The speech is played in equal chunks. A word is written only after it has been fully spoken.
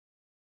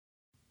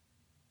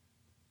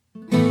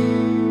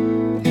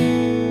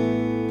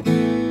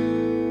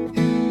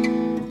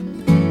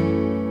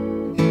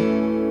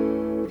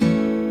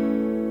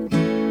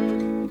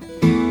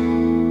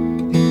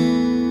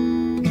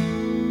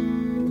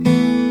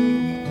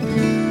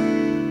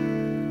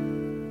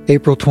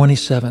April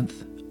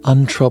 27th,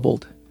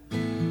 Untroubled.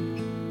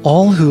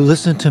 All who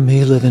listen to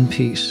me live in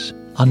peace,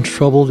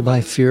 untroubled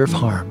by fear of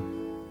harm.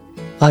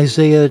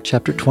 Isaiah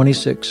chapter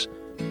 26,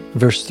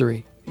 verse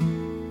 3.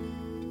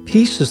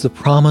 Peace is the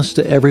promise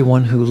to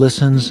everyone who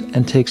listens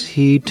and takes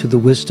heed to the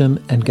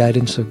wisdom and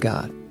guidance of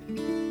God.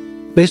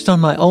 Based on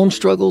my own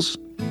struggles,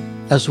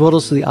 as well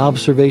as the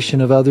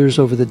observation of others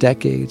over the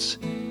decades,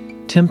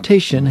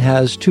 temptation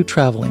has two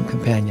traveling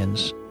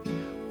companions,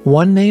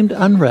 one named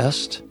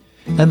unrest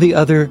and the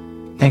other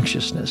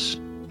anxiousness.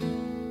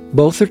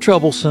 Both are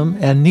troublesome,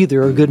 and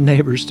neither are good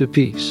neighbors to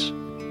peace.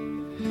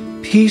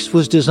 Peace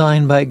was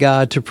designed by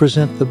God to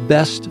present the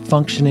best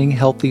functioning,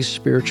 healthy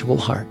spiritual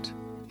heart.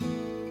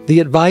 The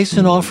advice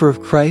and offer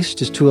of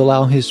Christ is to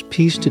allow His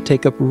peace to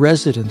take up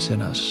residence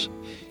in us.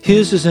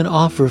 His is an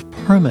offer of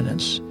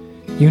permanence,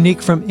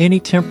 unique from any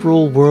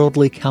temporal,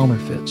 worldly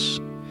counterfeits.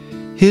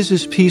 His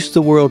is peace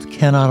the world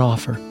cannot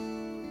offer.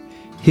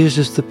 His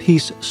is the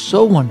peace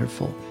so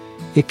wonderful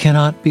it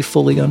cannot be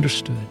fully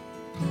understood.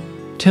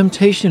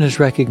 Temptation is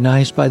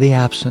recognized by the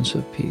absence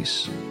of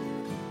peace.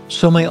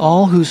 So may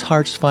all whose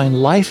hearts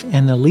find life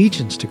and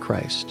allegiance to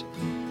Christ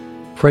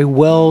pray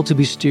well to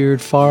be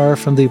steered far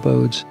from the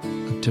abodes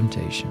of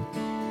temptation.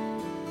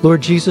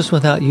 Lord Jesus,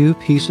 without you,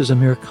 peace is a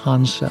mere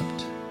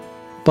concept.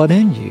 But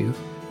in you,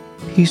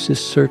 peace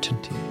is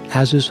certainty,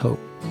 as is hope.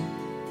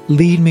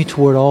 Lead me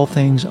toward all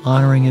things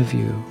honoring of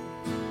you.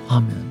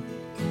 Amen.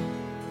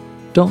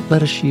 Don't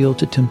let us yield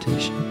to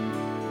temptation.